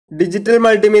Digital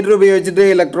multimeter ഉപയോഗിച്ചിട്ട്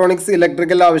electronics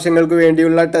electrical ആവശ്യങ്ങൾക്ക്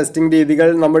വേണ്ടിയുള്ള ടെസ്റ്റിംഗ് രീതികൾ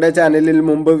നമ്മുടെ ചാനലിൽ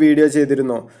മുമ്പ് വീഡിയോ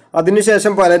ചെയ്തിരുന്നു.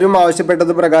 അതിനുശേഷം പലരും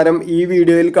ആവശ്യപ്പെട്ടത് പ്രകാരം ഈ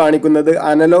വീഡിയോയിൽ കാണിക്കുന്നത്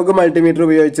അനലോഗ് മൾട്ടിമീറ്റർ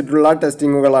ഉപയോഗിച്ചിട്ടുള്ള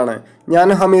ടെസ്റ്റിങ്ങുകളാണ്. ഞാൻ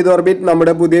ഹമീദ് ഓർബിറ്റ്.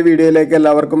 നമ്മുടെ പുതിയ വീഡിയോയിലേക്ക്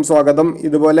എല്ലാവർക്കും സ്വാഗതം.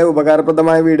 ഇതുപോലെ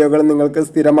ഉപകാരപ്രദമായ വീഡിയോകൾ നിങ്ങൾക്ക്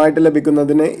സ്ഥിരമായിട്ട്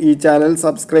ലഭിക്കുന്നതിന് ഈ ചാനൽ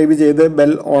സബ്സ്ക്രൈബ് ചെയ്ത്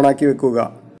ബെൽ ഓണാക്കി വെക്കുക.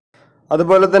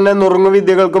 അതുപോലെ തന്നെ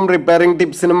നുറുങ്ങുവിദ്യകൾക്കും റിപ്പയറിംഗ്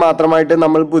ടിപ്സിനും മാത്രമായിട്ട്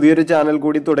നമ്മൾ പുതിയൊരു ചാനൽ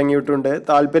കൂടി തുടങ്ങിയിട്ടുണ്ട്.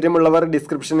 താല്പര്യമുള്ളവർ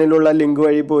ഡിസ്ക്രിപ്ഷനിലുള്ള ലിങ്ക്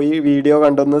വഴി പോയി വീഡിയോ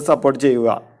കണ്ടൊന്ന് സപ്പോർട്ട്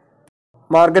ചെയ്യുക.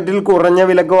 മാർക്കറ്റിൽ കുറഞ്ഞ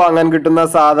വിലക്ക് വാങ്ങാൻ കിട്ടുന്ന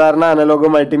സാധാരണ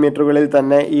അനലോഗ് മൾട്ടിമീറ്ററുകളിൽ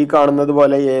തന്നെ ഈ കാണുന്നത്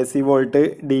പോലെ AC volt,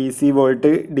 DC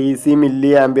volt, DC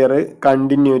milli ampere,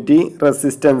 continuity,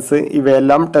 resistance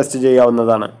ഇവയെല്ലാം ടെസ്റ്റ്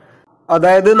ചെയ്യാവുന്നതാണ്.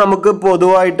 അതായത് നമുക്ക്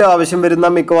പൊതുവായിട്ട് ആവശ്യം വരുന്ന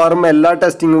മിക്കവാറും എല്ലാ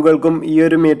ടെസ്റ്റിങ്ങുകൾക്കും ഈ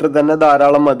ഒരു മീറ്റർ തന്നെ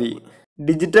ധാരാളം മതി.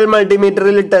 ഡിജിറ്റൽ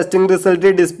മൾട്ടിമീറ്ററിൽ ടെസ്റ്റിംഗ് റിസൾട്ട്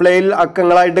ഡിസ്പ്ലേയിൽ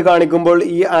അക്കങ്ങളായിട്ട് കാണിക്കുമ്പോൾ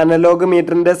ഈ അനലോഗ്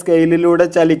മീറ്ററിന്റെ സ്കെയിലിലൂടെ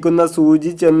ചലിക്കുന്ന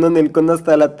സൂചി ചെന്ന് നിൽക്കുന്ന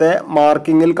സ്ഥലത്തെ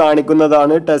മാർക്കിങ്ങിൽ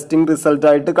കാണിക്കുന്നതാണ് ടെസ്റ്റിംഗ്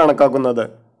റിസൾട്ടായിട്ട് കണക്കാക്കുന്നത്.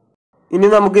 ഇനി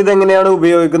നമുക്കിതെങ്ങനെയാണ്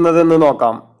ഉപയോഗിക്കുന്നതെന്ന്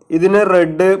നോക്കാം. ഇതിന്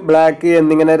റെഡ്, ബ്ലാക്ക്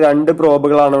എന്നിങ്ങനെ രണ്ട്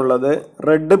പ്രോബുകളാണ് ഉള്ളത്.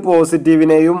 റെഡ്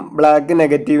പോസിറ്റീവിനെയും ബ്ലാക്ക്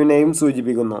നെഗറ്റീവിനെയും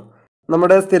സൂചിപ്പിക്കുന്നു.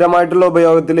 നമ്മുടെ സ്ഥിരമായിട്ടുള്ള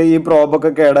ഉപയോഗത്തിൽ ഈ പ്രോബൊക്കെ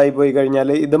കേടായി പോയി കഴിഞ്ഞാൽ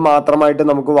ഇത് മാത്രമായിട്ട്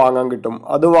നമുക്ക് വാങ്ങാൻ കിട്ടും.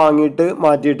 അത് വാങ്ങിയിട്ട്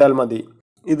മാറ്റിയിട്ടാൽ മതി.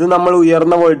 ഇത് നമ്മൾ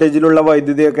ഉയർന്ന വോൾട്ടേജിലുള്ള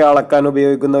വൈദ്യുതിയൊക്കെ അളക്കാൻ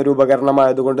ഉപയോഗിക്കുന്ന ഒരു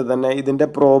ഉപകരണമായതുകൊണ്ട് തന്നെ ഇതിൻ്റെ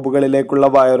പ്രോബുകളിലേക്കുള്ള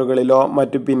വയറുകളിലോ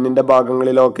മറ്റു പിന്നിൻ്റെ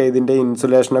ഭാഗങ്ങളിലോ ഒക്കെ ഇതിൻ്റെ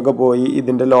ഇൻസുലേഷനൊക്കെ പോയി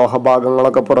ഇതിൻ്റെ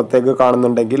ലോഹഭാഗങ്ങളൊക്കെ പുറത്തേക്ക്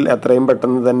കാണുന്നുണ്ടെങ്കിൽ എത്രയും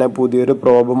പെട്ടെന്ന് തന്നെ പുതിയൊരു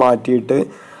പ്രോബ് മാറ്റിയിട്ട്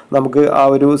നമുക്ക് ആ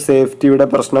ഒരു സേഫ്റ്റിയുടെ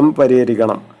പ്രശ്നം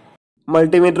പരിഹരിക്കണം.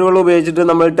 മൾട്ടിമീറ്ററുകൾ ഉപയോഗിച്ചിട്ട്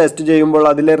നമ്മൾ ടെസ്റ്റ് ചെയ്യുമ്പോൾ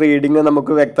അതിലെ റീഡിങ്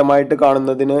നമുക്ക് വ്യക്തമായിട്ട്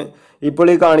കാണുന്നതിന് ഇപ്പോൾ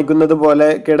ഈ കാണിക്കുന്നത് പോലെ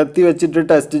കിടത്തി വെച്ചിട്ട്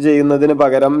ടെസ്റ്റ് ചെയ്യുന്നതിന്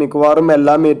പകരം മിക്കവാറും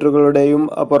എല്ലാ മീറ്ററുകളുടെയും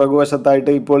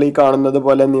പുറകുവശത്തായിട്ട് ഇപ്പോൾ ഈ കാണുന്നത്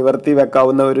പോലെ നിവർത്തി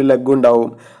വെക്കാവുന്ന ഒരു ലെഗ്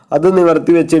ഉണ്ടാവും. അത്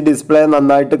നിവർത്തി വെച്ച് ഡിസ്പ്ലേ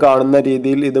നന്നായിട്ട് കാണുന്ന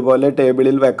രീതിയിൽ ഇതുപോലെ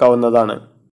ടേബിളിൽ വെക്കാവുന്നതാണ്.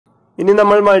 ഇനി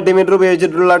നമ്മൾ മൾട്ടിമീറ്റർ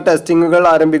ഉപയോഗിച്ചിട്ടുള്ള ടെസ്റ്റിങ്ങുകൾ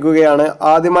ആരംഭിക്കുകയാണ്.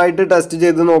 ആദ്യമായിട്ട് ടെസ്റ്റ്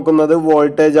ചെയ്ത് നോക്കുന്നത്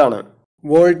വോൾട്ടേജ് ആണ്.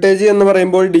 വോൾട്ടേജ് എന്ന്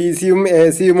പറയുമ്പോൾ DCയും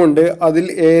ACയും ഉണ്ട്. അതിൽ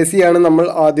AC ആണ് നമ്മൾ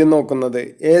ആദ്യം നോക്കുന്നത്.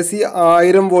 AC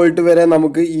 1000 വോൾട്ട് വരെ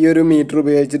നമുക്ക് ഈ ഒരു മീറ്റർ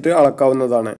ഉപയോഗിച്ചിട്ട്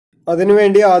അളക്കാവുന്നതാണ്.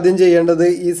 അതിനുവേണ്ടി ആദ്യം ചെയ്യേണ്ടത്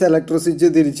ഈ സെലക്ടർ സ്വിച്ച്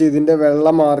തിരിച്ച് ഇതിൻ്റെ വെള്ള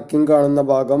മാർക്കിംഗ് കാണുന്ന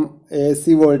ഭാഗം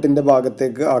AC വോൾട്ടിൻ്റെ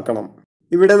ഭാഗത്തേക്ക് ആക്കണം.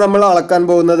 ഇവിടെ നമ്മൾ അളക്കാൻ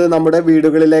പോകുന്നത് നമ്മുടെ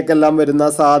വീടുകളിലേക്കെല്ലാം വരുന്ന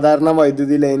സാധാരണ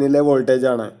വൈദ്യുതി ലൈനിലെ വോൾട്ടേജ്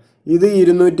ആണ്. ഇത്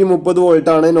 230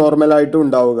 വോൾട്ടാണ് നോർമലായിട്ട്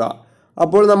ഉണ്ടാവുക.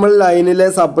 അപ്പോൾ നമ്മൾ ലൈനിലെ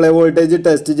സപ്ലൈ വോൾട്ടേജ്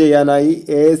ടെസ്റ്റ് ചെയ്യാനായി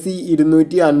AC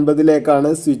 250ലേക്കാണ്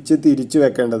സ്വിച്ച് തിരിച്ചു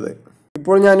വെക്കേണ്ടത്.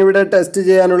 ഇപ്പോൾ ഞാനിവിടെ ടെസ്റ്റ്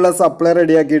ചെയ്യാനുള്ള സപ്ലൈ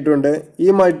റെഡിയാക്കിയിട്ടുണ്ട്. ഈ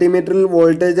മൾട്ടിമീറ്ററിൽ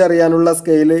വോൾട്ടേജ് അറിയാനുള്ള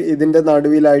സ്കെയിൽ ഇതിൻ്റെ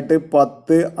നടുവിലായിട്ട്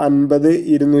 10, 50,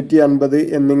 250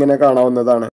 എന്നിങ്ങനെ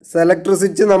കാണാവുന്നതാണ്. സെലക്ടർ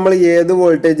സ്വിച്ച് നമ്മൾ ഏത്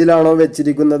വോൾട്ടേജിലാണോ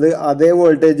വെച്ചിരിക്കുന്നത് അതേ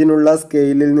വോൾട്ടേജിനുള്ള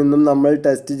സ്കെയിലിൽ നിന്നും നമ്മൾ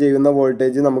ടെസ്റ്റ് ചെയ്യുന്ന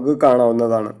വോൾട്ടേജ് നമുക്ക്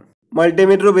കാണാവുന്നതാണ്.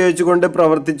 മൾട്ടിമീറ്റർ ഉപയോഗിച്ചുകൊണ്ട്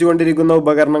പ്രവർത്തിച്ചുകൊണ്ടിരിക്കുന്ന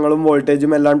ഉപകരണങ്ങളും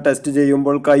വോൾട്ടേജും എല്ലാം ടെസ്റ്റ്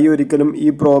ചെയ്യുമ്പോൾ കൈ ഒരിക്കലും ഈ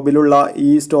പ്രോബിലുള്ള ഈ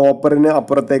സ്റ്റോപ്പറിന്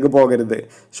അപ്പുറത്തേക്ക് പോകരുത്.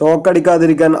 ഷോക്ക്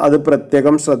അടിക്കാതിരിക്കാൻ അത്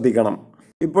പ്രത്യേകം ശ്രദ്ധിക്കണം.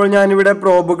 ഇപ്പോൾ ഞാനിവിടെ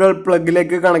പ്രോബുകൾ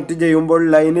പ്ലഗിലേക്ക് കണക്ട് ചെയ്യുമ്പോൾ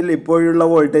ലൈനിൽ ഇപ്പോഴുള്ള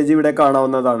വോൾട്ടേജ് ഇവിടെ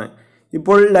കാണാവുന്നതാണ്.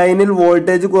 ഇപ്പോൾ ലൈനിൽ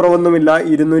വോൾട്ടേജ് കുറവൊന്നുമില്ല,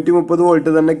 230 വോൾട്ട്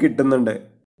തന്നെ കിട്ടുന്നുണ്ട്.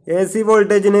 AC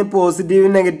വോൾട്ടേജിന്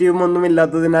പോസിറ്റീവും നെഗറ്റീവും ഒന്നും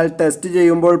ഇല്ലാത്തതിനാൽ ടെസ്റ്റ്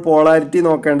ചെയ്യുമ്പോൾ പോളാരിറ്റി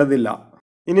നോക്കേണ്ടതില്ല.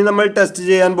 ഇനി നമ്മൾ ടെസ്റ്റ്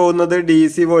ചെയ്യാൻ പോകുന്നത്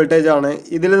DC വോൾട്ടേജ് ആണ്.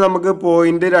 ഇതിൽ നമുക്ക്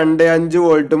 0.25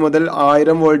 വോൾട്ട് മുതൽ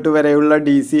 1000 വോൾട്ട് വരെയുള്ള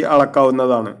DC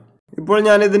അളക്കാവുന്നതാണ്. ഇപ്പോൾ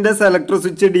ഞാൻ ഇതിൻ്റെ സെലക്ടർ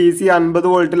സ്വിച്ച് DC 50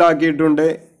 വോൾട്ടിലാക്കിയിട്ടുണ്ട്.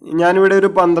 ഞാനിവിടെ ഒരു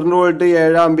 12 വോൾട്ട്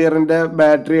 7 ആംപിയറിൻ്റെ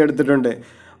ബാറ്ററി എടുത്തിട്ടുണ്ട്.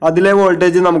 അതിലെ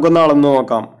വോൾട്ടേജ് നമുക്കൊന്ന് അളന്നു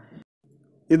നോക്കാം.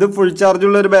 ഇത് ഫുൾ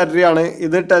ചാർജുള്ള ഒരു ബാറ്ററിയാണ്.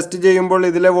 ഇത് ടെസ്റ്റ് ചെയ്യുമ്പോൾ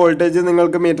ഇതിലെ വോൾട്ടേജ്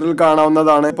നിങ്ങൾക്ക് മീറ്ററിൽ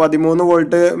കാണാവുന്നതാണ്. 13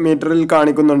 വോൾട്ട് മീറ്ററിൽ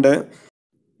കാണിക്കുന്നുണ്ട്.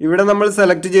 ഇവിടെ നമ്മൾ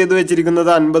സെലക്ട് ചെയ്ത് വെച്ചിരിക്കുന്നത്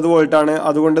 50 വോൾട്ടാണ്.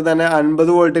 അതുകൊണ്ട് തന്നെ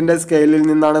 50 വോൾട്ടിൻ്റെ സ്കെയിലിൽ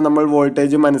നിന്നാണ് നമ്മൾ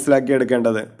വോൾട്ടേജ്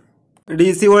മനസ്സിലാക്കിയെടുക്കേണ്ടത്.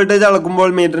 DC വോൾട്ടേജ്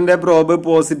അളക്കുമ്പോൾ മീറ്ററിൻ്റെ പ്രോബ്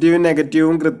പോസിറ്റീവും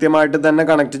നെഗറ്റീവും കൃത്യമായിട്ട് തന്നെ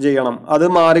കണക്ട് ചെയ്യണം. അത്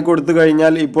മാറിക്കൊടുത്തു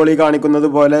കഴിഞ്ഞാൽ ഇപ്പോൾ ഈ കാണിക്കുന്നത്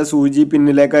പോലെ സൂചി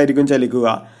പിന്നിലേക്കായിരിക്കും ചലിക്കുക.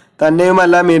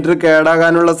 തന്നെയുമല്ല മീറ്റർ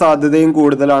കേടാകാനുള്ള സാധ്യതയും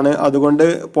കൂടുതലാണ്. അതുകൊണ്ട്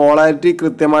പോളാരിറ്റി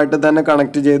കൃത്യമായിട്ട് തന്നെ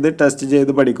കണക്ട് ചെയ്ത് ടെസ്റ്റ്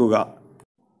ചെയ്ത് പഠിക്കുക.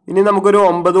 ഇനി നമുക്കൊരു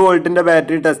 9 വോൾട്ടിൻ്റെ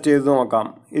ബാറ്ററി ടെസ്റ്റ് ചെയ്ത് നോക്കാം.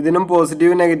 ഇതിനും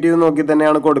പോസിറ്റീവ് നെഗറ്റീവ് നോക്കി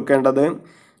തന്നെയാണ് കൊടുക്കേണ്ടത്.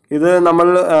 ഇത് നമ്മൾ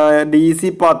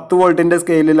DC 10 വോൾട്ടിൻ്റെ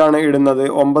സ്കെയിലിലാണ് ഇടുന്നത്.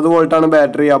 9 വോൾട്ടാണ്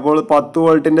ബാറ്ററി. അപ്പോൾ 10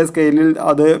 വോൾട്ടിൻ്റെ സ്കെയിലിൽ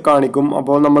അത് കാണിക്കും.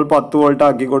 അപ്പോൾ നമ്മൾ 10 വോൾട്ട്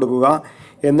ആക്കി കൊടുക്കുക.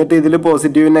 എന്നിട്ട് ഇതിൽ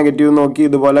പോസിറ്റീവ് നെഗറ്റീവ് നോക്കി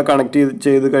ഇതുപോലെ കണക്ട്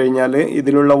ചെയ്ത് കഴിഞ്ഞാൽ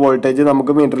ഇതിലുള്ള വോൾട്ടേജ്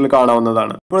നമുക്ക് മീറ്ററിൽ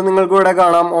കാണാവുന്നതാണ്. ഇപ്പോൾ നിങ്ങൾക്ക് ഇവിടെ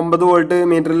കാണാം 9 വോൾട്ട്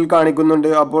മീറ്ററിൽ കാണിക്കുന്നുണ്ട്.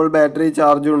 അപ്പോൾ ബാറ്ററി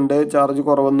ചാർജ് ഉണ്ട്, ചാർജ്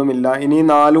കുറവൊന്നുമില്ല. ഇനി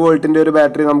 4 വോൾട്ടിൻ്റെ ഒരു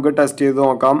ബാറ്ററി നമുക്ക് ടെസ്റ്റ് ചെയ്ത്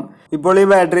നോക്കാം. ഇപ്പോൾ ഈ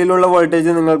ബാറ്ററിയിലുള്ള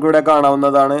വോൾട്ടേജ് നിങ്ങൾക്ക് ഇവിടെ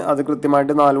കാണാവുന്നതാണ്. അത്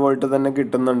കൃത്യമായിട്ട് 4 വോൾട്ട് തന്നെ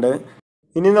കിട്ടുന്നുണ്ട്.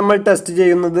 ഇനി നമ്മൾ ടെസ്റ്റ്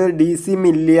ചെയ്യുന്നത് DC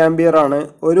മില്ലി ആംപിയർ ആണ്.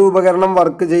 ഒരു ഉപകരണം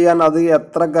വർക്ക് ചെയ്യാൻ അത്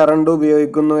എത്ര കറണ്ട്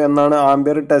ഉപയോഗിക്കുന്നു എന്നാണ്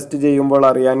ആംപിയർ ടെസ്റ്റ് ചെയ്യുമ്പോൾ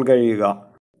അറിയാൻ കഴിയുക.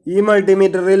 ഈ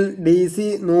മൾട്ടിമീറ്ററിൽ DC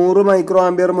 100 മൈക്രോ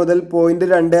ആംപിയർ മുതൽ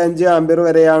 0.25 ആംപിയർ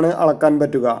വരെയാണ് അളക്കാൻ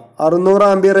പറ്റുക. 600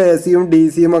 ആംപിയർ AC-യും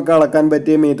DC-യും ഒക്കെ അളക്കാൻ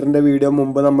പറ്റിയ മീറ്ററിൻ്റെ വീഡിയോ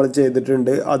മുമ്പ് നമ്മൾ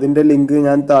ചെയ്തിട്ടുണ്ട്. അതിൻ്റെ ലിങ്ക്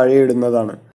ഞാൻ താഴെ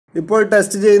ഇടുന്നതാണ്. ഇപ്പോൾ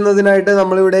ടെസ്റ്റ് ചെയ്യുന്നതിനായിട്ട്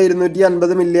നമ്മളിവിടെ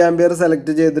 250 മില്ലി ആംപിയർ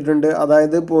സെലക്ട് ചെയ്തിട്ടുണ്ട്,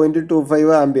 അതായത്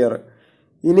 0.25 ആംപിയർ.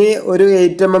 ഇനി ഒരു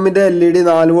 8mm LED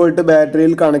 4 വോൾട്ട്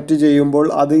ബാറ്ററിയിൽ കണക്ട് ചെയ്യുമ്പോൾ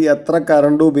അത് എത്ര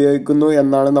കറണ്ട് ഉപയോഗിക്കുന്നു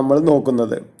എന്നാണ് നമ്മൾ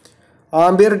നോക്കുന്നത്.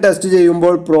 ആംപിയർ ടെസ്റ്റ്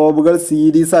ചെയ്യുമ്പോൾ പ്രോബുകൾ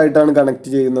സീരീസ് ആയിട്ടാണ് കണക്ട്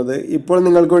ചെയ്യുന്നത്. ഇപ്പോൾ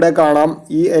നിങ്ങൾക്കിവിടെ കാണാം,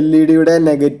 ഈ LED-യുടെ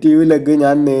നെഗറ്റീവ് ലെഗ്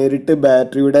ഞാൻ നേരിട്ട്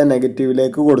ബാറ്ററിയുടെ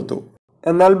നെഗറ്റീവിലേക്ക് കൊടുത്തു.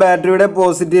 എന്നാൽ ബാറ്ററിയുടെ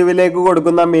പോസിറ്റീവിലേക്ക്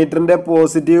കൊടുക്കുന്ന മീറ്ററിൻ്റെ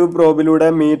പോസിറ്റീവ് പ്രോബിലൂടെ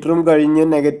മീറ്ററും കഴിഞ്ഞ്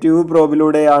നെഗറ്റീവ്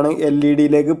പ്രോബിലൂടെയാണ്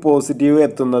LED-യിലേക്ക് പോസിറ്റീവ്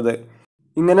എത്തുന്നത്.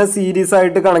 ഇങ്ങനെ സീരീസ്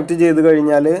ആയിട്ട് കണക്ട് ചെയ്ത്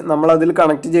കഴിഞ്ഞാൽ നമ്മൾ അതിൽ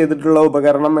കണക്ട് ചെയ്തിട്ടുള്ള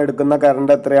ഉപകരണം എടുക്കുന്ന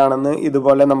കറണ്ട് എത്രയാണെന്ന്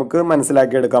ഇതുപോലെ നമുക്ക്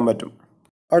മനസ്സിലാക്കിയെടുക്കാൻ പറ്റും.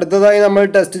 അടുത്തതായി നമ്മൾ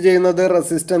ടെസ്റ്റ് ചെയ്യുന്നത്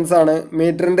റെസിസ്റ്റൻസ് ആണ്.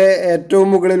 മീറ്ററിൻ്റെ ഏറ്റവും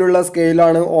മുകളിലുള്ള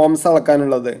സ്കെയിലാണ് ഓംസ്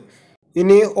അളക്കാനുള്ളത്.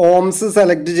 ഇനി ഓംസ്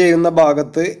സെലക്ട് ചെയ്യുന്ന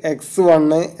ഭാഗത്ത് X1,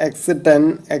 X10,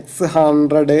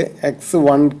 X100,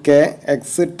 X1K,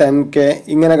 X10K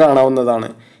ഇങ്ങനെ കാണാവുന്നതാണ്.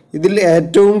 ഇതിൽ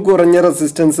ഏറ്റവും കുറഞ്ഞ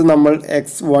റെസിസ്റ്റൻസ് നമ്മൾ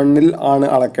X1-ൽ ആണ്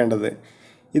അളക്കേണ്ടത്.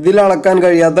 ഇതിൽ അളക്കാൻ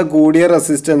കഴിയാത്ത കൂടിയ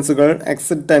റെസിസ്റ്റൻസുകൾ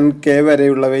X10K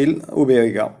വരെയുള്ളവയിൽ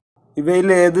ഉപയോഗിക്കാം. ഇവയിൽ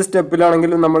ഏത്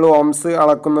സ്റ്റെപ്പിലാണെങ്കിലും നമ്മൾ ഓംസ്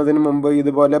അളക്കുന്നതിന് മുമ്പ്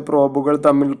ഇതുപോലെ പ്രോബുകൾ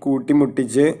തമ്മിൽ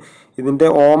കൂട്ടിമുട്ടിച്ച് ഇതിൻ്റെ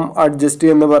ഓം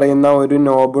അഡ്ജസ്റ്റ് എന്ന് പറയുന്ന ഒരു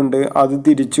നോബുണ്ട്, അത്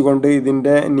തിരിച്ചുകൊണ്ട്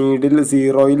ഇതിൻ്റെ നീഡിൽ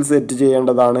 0-യിൽ സെറ്റ്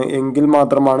ചെയ്യേണ്ടതാണ്. എങ്കിൽ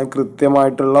മാത്രമാണ്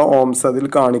കൃത്യമായിട്ടുള്ള ഓംസ് അതിൽ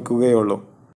കാണിക്കുകയുള്ളൂ.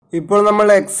 ഇപ്പോൾ നമ്മൾ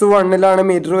X1-ലാണ്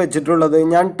മീറ്റർ വെച്ചിട്ടുള്ളത്.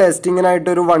 ഞാൻ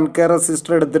ടെസ്റ്റിങ്ങിനായിട്ടൊരു 1K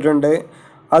റെസിസ്റ്റർ എടുത്തിട്ടുണ്ട്.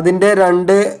 അതിൻ്റെ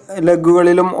 2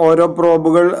 ലെഗുകളിലും ഓരോ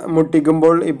പ്രോബുകൾ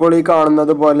മുട്ടിക്കുമ്പോൾ ഇപ്പോൾ ഈ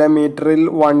കാണുന്നത് പോലെ മീറ്ററിൽ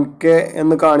 1K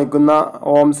എന്ന് കാണിക്കുന്ന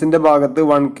ഓംസിൻ്റെ ഭാഗത്ത്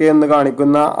 1K എന്ന്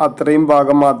കാണിക്കുന്ന അത്രയും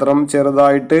ഭാഗം മാത്രം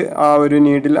ചെറുതായിട്ട് ആ ഒരു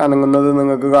നീഡിൽ അനങ്ങുന്നത്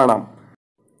നിങ്ങൾക്ക് കാണാം.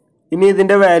 ഇനി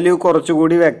ഇതിൻ്റെ വാല്യൂ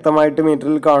കുറച്ചുകൂടി വ്യക്തമായിട്ട്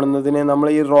മീറ്ററിൽ കാണുന്നതിന് നമ്മൾ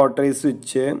ഈ റോട്ടറി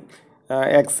സ്വിച്ച്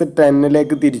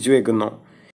X10-ലേക്ക് തിരിച്ചു വെക്കുന്നു.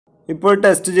 ഇപ്പോൾ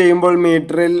ടെസ്റ്റ് ചെയ്യുമ്പോൾ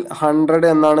മീറ്ററിൽ 100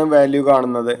 എന്നാണ് വാല്യൂ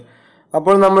കാണുന്നത്.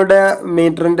 അപ്പോൾ നമ്മുടെ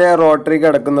മീറ്ററിൻ്റെ റോട്ടറി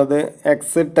കിടക്കുന്നത്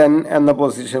X10 എന്ന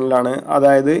പൊസിഷനിലാണ്.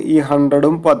 അതായത് ഈ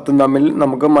 100ഉം 10ഉം തമ്മിൽ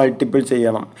നമുക്ക് മൾട്ടിപ്പിൾ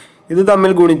ചെയ്യണം. ഇത്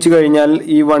തമ്മിൽ ഗുണിച്ചു കഴിഞ്ഞാൽ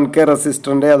ഈ 1K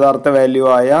റെസിസ്റ്ററിൻ്റെ യഥാർത്ഥ വാല്യൂ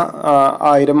ആയ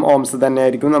 1000 ഓംസ്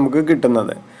തന്നെയായിരിക്കും നമുക്ക്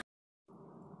കിട്ടുന്നത്.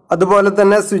 അതുപോലെ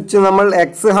തന്നെ സ്വിച്ച് നമ്മൾ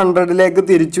X100ലേക്ക്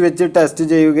തിരിച്ചു വെച്ച് ടെസ്റ്റ്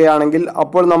ചെയ്യുകയാണെങ്കിൽ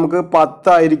അപ്പോൾ നമുക്ക്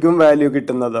 10 ആയിരിക്കും വാല്യൂ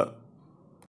കിട്ടുന്നത്.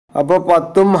 അപ്പോൾ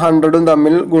 10ഉം 100ഉം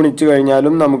തമ്മിൽ ഗുണിച്ചു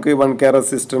കഴിഞ്ഞാലും നമുക്ക് 1K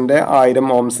റെസിസ്റ്ററിൻ്റെ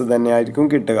 1000 ഓംസ് തന്നെയായിരിക്കും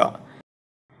കിട്ടുക.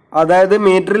 അതായത്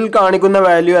മീറ്ററിൽ കാണിക്കുന്ന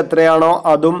വാല്യൂ എത്രയാണോ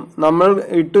അതും നമ്മൾ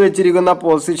ഇട്ടുവെച്ചിരിക്കുന്ന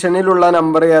പൊസിഷനിലുള്ള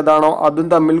നമ്പർ ഏതാണോ അതും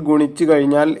തമ്മിൽ ഗുണിച്ചു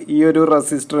കഴിഞ്ഞാൽ ഈ ഒരു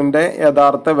റെസിസ്റ്ററിൻ്റെ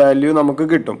യഥാർത്ഥ വാല്യൂ നമുക്ക്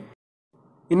കിട്ടും.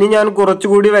 ഇനി ഞാൻ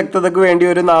കുറച്ചുകൂടി വ്യക്തതയ്ക്ക് വേണ്ടി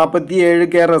ഒരു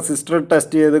 47K റെസിസ്റ്റർ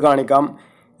ടെസ്റ്റ് ചെയ്ത് കാണിക്കാം.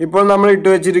 ഇപ്പോൾ നമ്മൾ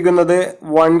ഇട്ടുവെച്ചിരിക്കുന്നത്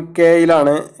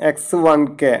 1Kയിലാണ്,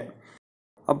 X1K.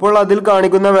 അപ്പോൾ അതിൽ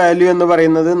കാണിക്കുന്ന വാല്യൂ എന്ന്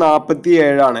പറയുന്നത്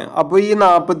 47 ആണ്. അപ്പോൾ ഈ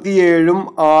 47ഉം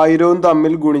 1000ഉം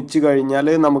തമ്മിൽ ഗുണിച്ചു കഴിഞ്ഞാൽ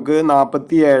നമുക്ക്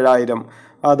 47000,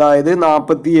 അതായത്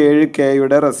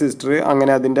 47Kയുടെ റെസിസ്റ്റർ,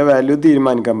 അങ്ങനെ അതിൻ്റെ വാല്യൂ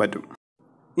തീരുമാനിക്കാൻ പറ്റും.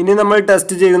 ഇനി നമ്മൾ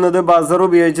ടെസ്റ്റ് ചെയ്യുന്നത് ബസർ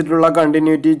ഉപയോഗിച്ചിട്ടുള്ള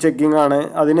കണ്ടിന്യൂറ്റി ചെക്കിംഗ് ആണ്.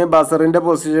 അതിന് ബസറിൻ്റെ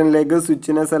പൊസിഷനിലേക്ക്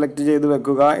സ്വിച്ചിനെ സെലക്ട് ചെയ്ത്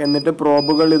വെക്കുക. എന്നിട്ട്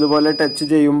പ്രോബുകൾ ഇതുപോലെ ടച്ച്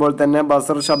ചെയ്യുമ്പോൾ തന്നെ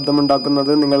ബസർ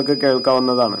ശബ്ദമുണ്ടാക്കുന്നത് നിങ്ങൾക്ക്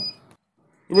കേൾക്കാവുന്നതാണ്.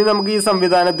 ഇനി നമുക്ക് ഈ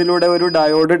സംവിധാനത്തിലൂടെ ഒരു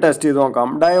ഡയോഡ് ടെസ്റ്റ് ചെയ്ത് നോക്കാം.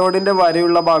 ഡയോഡിൻ്റെ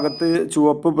വരയുള്ള ഭാഗത്ത്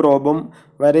ചുവപ്പ് പ്രോബും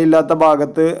വരയില്ലാത്ത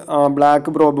ഭാഗത്ത്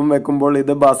ബ്ലാക്ക് പ്രോബും വെക്കുമ്പോൾ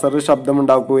ഇത് ബസർ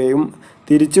ശബ്ദമുണ്ടാക്കുകയും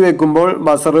തിരിച്ചു വെക്കുമ്പോൾ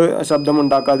ബസർ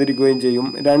ശബ്ദമുണ്ടാക്കാതിരിക്കുകയും ചെയ്യും.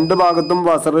 2 ഭാഗത്തും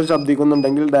ബസർ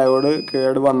ശബ്ദിക്കുന്നുണ്ടെങ്കിൽ ഡയോഡ്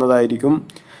കേട് വന്നതായിരിക്കും.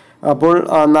 അപ്പോൾ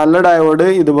നല്ല ഡയോഡ്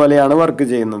ഇതുപോലെയാണ് വർക്ക്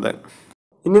ചെയ്യുന്നത്.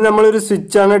 ഇനി നമ്മളൊരു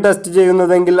സ്വിച്ചാണ് ടെസ്റ്റ്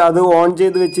ചെയ്യുന്നതെങ്കിൽ അത് ഓൺ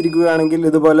ചെയ്ത് വെച്ചിരിക്കുകയാണെങ്കിൽ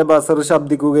ഇതുപോലെ ബസർ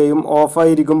ശബ്ദിക്കുകയും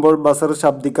ഓഫായിരിക്കുമ്പോൾ ബസർ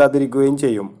ശബ്ദിക്കാതിരിക്കുകയും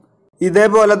ചെയ്യും.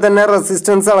 ഇതേപോലെ തന്നെ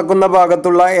റെസിസ്റ്റൻസ് അളക്കുന്ന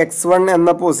ഭാഗത്തുള്ള X1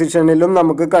 എന്ന പൊസിഷനിലും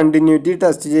നമുക്ക് കണ്ടിന്യൂറ്റി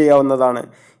ടെസ്റ്റ് ചെയ്യാവുന്നതാണ്.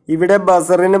 ഇവിടെ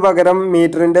ബസറിന് പകരം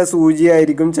മീറ്ററിൻ്റെ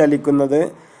സൂചിയായിരിക്കും ചലിക്കുന്നത്.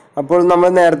 അപ്പോൾ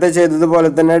നമ്മൾ നേരത്തെ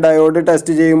ചെയ്തതുപോലെ തന്നെ ഡയോഡ്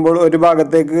ടെസ്റ്റ് ചെയ്യുമ്പോൾ ഒരു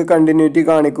ഭാഗത്തേക്ക് കണ്ടിന്യൂറ്റി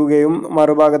കാണിക്കുകയും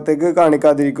മറുഭാഗത്തേക്ക്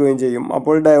കാണിക്കാതിരിക്കുകയും ചെയ്യും.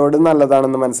 അപ്പോൾ ഡയോഡ്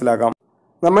നല്ലതാണെന്ന് മനസ്സിലാക്കാം.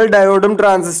 നമ്മൾ ഡയോഡും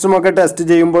ട്രാൻസിസ്റ്ററും ഒക്കെ ടെസ്റ്റ്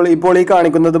ചെയ്യുമ്പോൾ ഇപ്പോൾ ഈ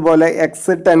കാണിക്കുന്നത് പോലെ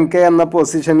X10K എന്ന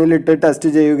പൊസിഷനിൽ ഇട്ട് ടെസ്റ്റ്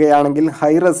ചെയ്യുകയാണെങ്കിൽ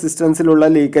ഹൈ റെസിസ്റ്റൻസിലുള്ള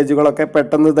ലീക്കേജുകളൊക്കെ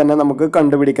പെട്ടെന്ന് തന്നെ നമുക്ക്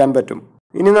കണ്ടുപിടിക്കാൻ പറ്റും.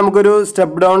 ഇനി നമുക്കൊരു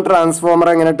സ്റ്റെപ്പ് ഡൗൺ ട്രാൻസ്ഫോമർ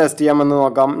എങ്ങനെ ടെസ്റ്റ് ചെയ്യാമെന്ന്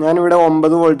നോക്കാം. ഞാനിവിടെ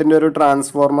 9 വോൾട്ടിൻ്റെ ഒരു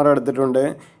ട്രാൻസ്ഫോർമർ എടുത്തിട്ടുണ്ട്.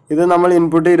 ഇത് നമ്മൾ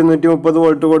ഇൻപുട്ട് 230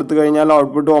 വോൾട്ട് കൊടുത്തു കഴിഞ്ഞാൽ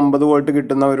ഔട്ട്പുട്ട് 9 വോൾട്ട്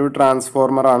കിട്ടുന്ന ഒരു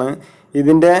ട്രാൻസ്ഫോർമറാണ്.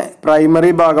 ഇതിൻ്റെ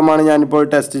പ്രൈമറി ഭാഗമാണ് ഞാനിപ്പോൾ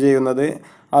ടെസ്റ്റ് ചെയ്യുന്നത്.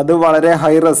 അത് വളരെ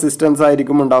ഹൈ റെസിസ്റ്റൻസ്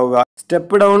ആയിരിക്കും ഉണ്ടാവുക.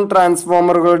 സ്റ്റെപ്പ് ഡൗൺ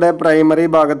ട്രാൻസ്ഫോമറുകളുടെ പ്രൈമറി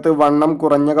ഭാഗത്ത് വണ്ണം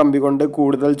കുറഞ്ഞ കമ്പി കൊണ്ട്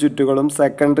കൂടുതൽ ചുറ്റുകളും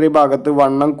സെക്കൻഡറി ഭാഗത്ത്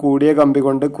വണ്ണം കൂടിയ കമ്പി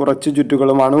കൊണ്ട് കുറച്ച്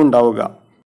ചുറ്റുകളുമാണ് ഉണ്ടാവുക.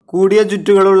 കൂടിയ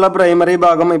ചുറ്റുകളുള്ള പ്രൈമറി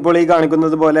ഭാഗം ഇപ്പോൾ ഈ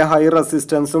കാണിക്കുന്നത് പോലെ ഹൈ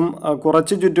റെസിസ്റ്റൻസും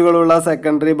കുറച്ച് ചുറ്റുകളുള്ള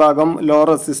സെക്കൻഡറി ഭാഗം ലോ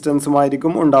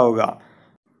റെസിസ്റ്റൻസുമായിരിക്കും ഉണ്ടാവുക.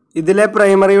 ഇതിലെ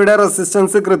പ്രൈമറിയുടെ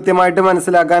റെസിസ്റ്റൻസ് കൃത്യമായിട്ട്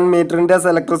മനസ്സിലാക്കാൻ മീറ്ററിന്റെ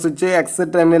സെലക്ടർ സ്വിച്ച്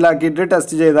X10-ലാക്കിയിട്ട്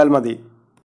ടെസ്റ്റ് ചെയ്താൽ മതി.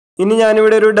 ഇനി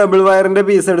ഞാനിവിടെ ഒരു ഡബിൾ വയറിന്റെ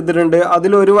പീസ് എടുത്തിട്ടുണ്ട്.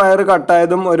 അതിൽ ഒരു വയർ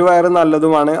കട്ടായതും ഒരു വയർ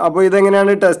നല്ലതുമാണ്. അപ്പോൾ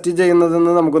ഇതെങ്ങനെയാണ് ടെസ്റ്റ്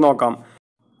ചെയ്യുന്നതെന്ന് നമുക്ക് നോക്കാം.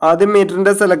 ആദ്യം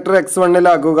മീറ്ററിന്റെ സെലക്ടർ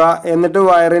X1-ലാക്കുക. എന്നിട്ട്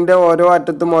വയറിന്റെ ഓരോ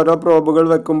അറ്റത്തും ഓരോ പ്രോബുകൾ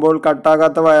വെക്കുമ്പോൾ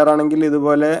കട്ടാകാത്ത വയറാണെങ്കിൽ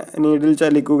ഇതുപോലെ നീഡിൽ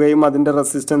ചലിക്കുകയും അതിന്റെ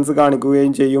റെസിസ്റ്റൻസ്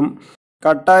കാണിക്കുകയും ചെയ്യും.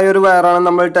 കട്ടായ ഒരു വയറാണ്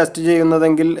നമ്മൾ ടെസ്റ്റ്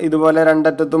ചെയ്യുന്നതെങ്കിൽ ഇതുപോലെ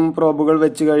രണ്ടറ്റത്തും പ്രോബുകൾ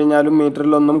വെച്ച് കഴിഞ്ഞാലും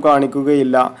മീറ്ററിലൊന്നും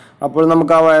കാണിക്കുകയില്ല. അപ്പോൾ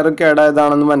നമുക്ക് ആ വയർ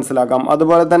കേടായതാണെന്ന് മനസ്സിലാക്കാം.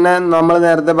 അതുപോലെ തന്നെ നമ്മൾ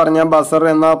നേരത്തെ പറഞ്ഞ ബസർ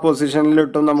എന്ന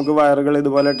പൊസിഷനിലിട്ടും നമുക്ക് വയറുകൾ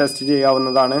ഇതുപോലെ ടെസ്റ്റ്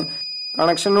ചെയ്യാവുന്നതാണ്.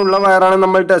 കണക്ഷൻ ഉള്ള വയറാണ്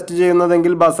നമ്മൾ ടെസ്റ്റ്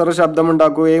ചെയ്യുന്നതെങ്കിൽ ബസർ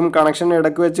ശബ്ദമുണ്ടാക്കുകയും കണക്ഷൻ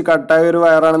ഇടയ്ക്ക് വെച്ച് കട്ടായ ഒരു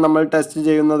വയറാണ് നമ്മൾ ടെസ്റ്റ്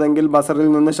ചെയ്യുന്നതെങ്കിൽ ബസറിൽ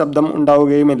നിന്ന് ശബ്ദം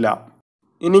ഉണ്ടാവുകയുമില്ല.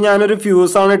 ഇനി ഞാനൊരു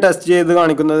ഫ്യൂസാണ് ടെസ്റ്റ് ചെയ്ത്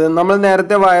കാണിക്കുന്നത്. നമ്മൾ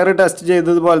നേരത്തെ വയർ ടെസ്റ്റ്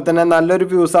ചെയ്തതുപോലെ തന്നെ നല്ലൊരു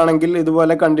ഫ്യൂസ് ആണെങ്കിൽ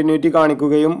ഇതുപോലെ കണ്ടിന്യൂറ്റി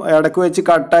കാണിക്കുകയും ഇടയ്ക്ക് വെച്ച്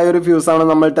കട്ടായ ഒരു ഫ്യൂസാണ്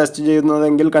നമ്മൾ ടെസ്റ്റ്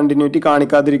ചെയ്യുന്നതെങ്കിൽ കണ്ടിന്യൂറ്റി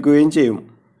കാണിക്കാതിരിക്കുകയും ചെയ്യും.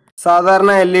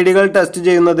 സാധാരണ LED-കൾ ടെസ്റ്റ്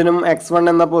ചെയ്യുന്നതിനും X1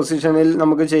 എന്ന പൊസിഷനിൽ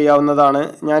നമുക്ക് ചെയ്യാവുന്നതാണ്.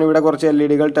 ഞാനിവിടെ കുറച്ച്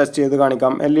LED-കൾ ടെസ്റ്റ് ചെയ്ത്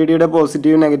കാണിക്കാം. LED-യുടെ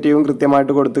പോസിറ്റീവും നെഗറ്റീവും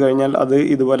കൃത്യമായിട്ട് കൊടുത്തു കഴിഞ്ഞാൽ അത്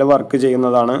ഇതുപോലെ വർക്ക്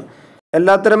ചെയ്യുന്നതാണ്.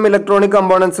 എല്ലാത്തരം ഇലക്ട്രോണിക്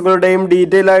കമ്പോണൻസുകളുടെയും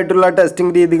ഡീറ്റെയിൽ ആയിട്ടുള്ള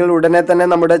ടെസ്റ്റിംഗ് രീതികൾ ഉടനെ തന്നെ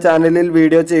നമ്മുടെ ചാനലിൽ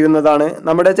വീഡിയോ ചെയ്യുന്നതാണ്.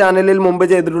 നമ്മുടെ ചാനലിൽ മുമ്പ്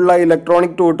ചെയ്തിട്ടുള്ള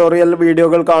ഇലക്ട്രോണിക് ട്യൂട്ടോറിയൽ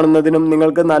വീഡിയോകൾ കാണുന്നതിനും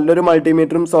നിങ്ങൾക്ക് നല്ലൊരു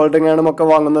മൾട്ടിമീറ്ററും സോൾഡറിംഗ് അയണും ഒക്കെ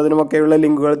വാങ്ങുന്നതിനുമൊക്കെയുള്ള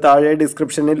ലിങ്കുകൾ താഴെ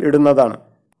ഡിസ്ക്രിപ്ഷനിൽ ഇടുന്നതാണ്.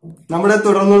 നമ്മുടെ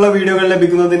തുടർന്നുള്ള വീഡിയോകൾ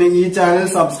ലഭിക്കുന്നതിന് ഈ ചാനൽ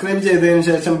സബ്സ്ക്രൈബ് ചെയ്തതിനു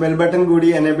ശേഷം ബെൽ ബട്ടൺ കൂടി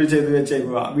എനേബിൾ ചെയ്ത്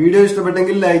വെച്ചേക്കുക. വീഡിയോ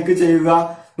ഇഷ്ടപ്പെട്ടെങ്കിൽ ലൈക്ക് ചെയ്യുക.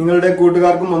 നിങ്ങളുടെ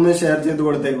കൂട്ടുകാർക്കും ഒന്ന് ഷെയർ ചെയ്ത്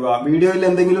കൊടുത്തേക്കുക. വീഡിയോയിൽ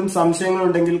എന്തെങ്കിലും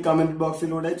സംശയങ്ങളുണ്ടെങ്കിൽ കമന്റ്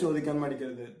ബോക്സിലൂടെ ചോദിക്കാൻ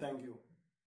മടിക്കരുത്. Thank you.